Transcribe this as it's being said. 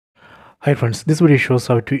Hi friends, this video shows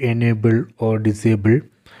how to enable or disable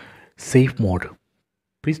safe mode.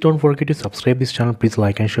 Please don't forget to subscribe this channel. Please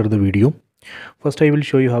like and share the video. First I will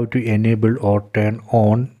show you how to enable or turn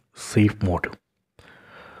on safe mode.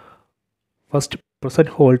 First press and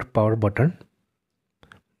hold power button,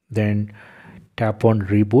 then tap on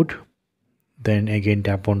reboot, then again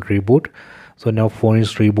tap on reboot. So now phone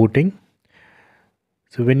is rebooting.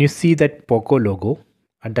 So when you see that Poco logo,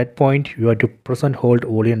 at that point you have to press and hold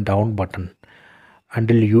volume down button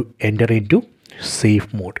until you enter into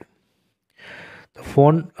safe mode. The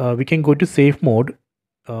phone, we can go to safe mode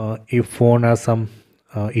if phone has some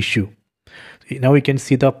issue. Now we can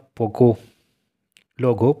see the Poco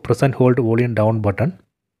logo. Press and hold volume down button.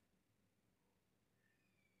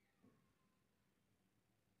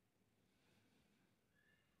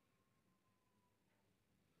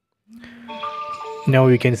 Now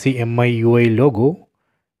you can see miui logo.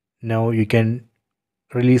 Now you can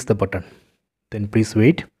release the button, then please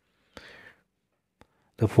wait.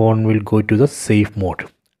 The phone will go to the safe mode.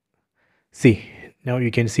 See, now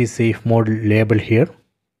you can see safe mode label here.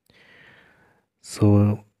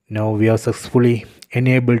 So now we have successfully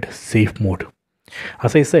enabled safe mode.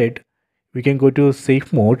 As I said, we can go to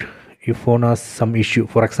safe mode if phone has some issue.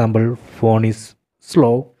 For example, phone is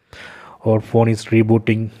slow or phone is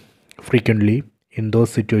rebooting frequently. In those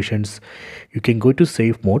situations, you can go to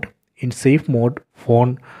safe mode. In safe mode,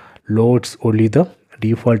 phone loads only the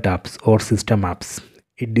default apps or system apps.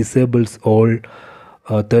 It disables all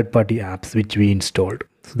third-party apps which we installed.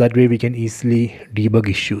 So that way we can easily debug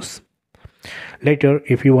issues. Later,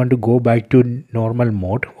 if you want to go back to normal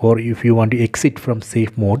mode or if you want to exit from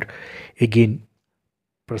safe mode, again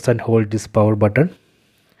press and hold this power button,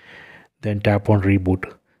 then tap on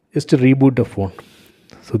reboot. Just to reboot the phone.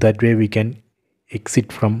 So that way we can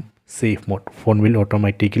exit from safe mode. Phone will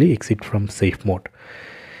automatically exit from safe mode.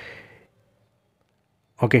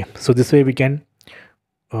 Okay, so this way we can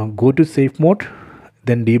go to safe mode,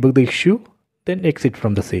 then debug the issue, then exit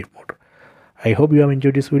from the safe mode. I hope you have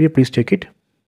enjoyed this video. Please check it.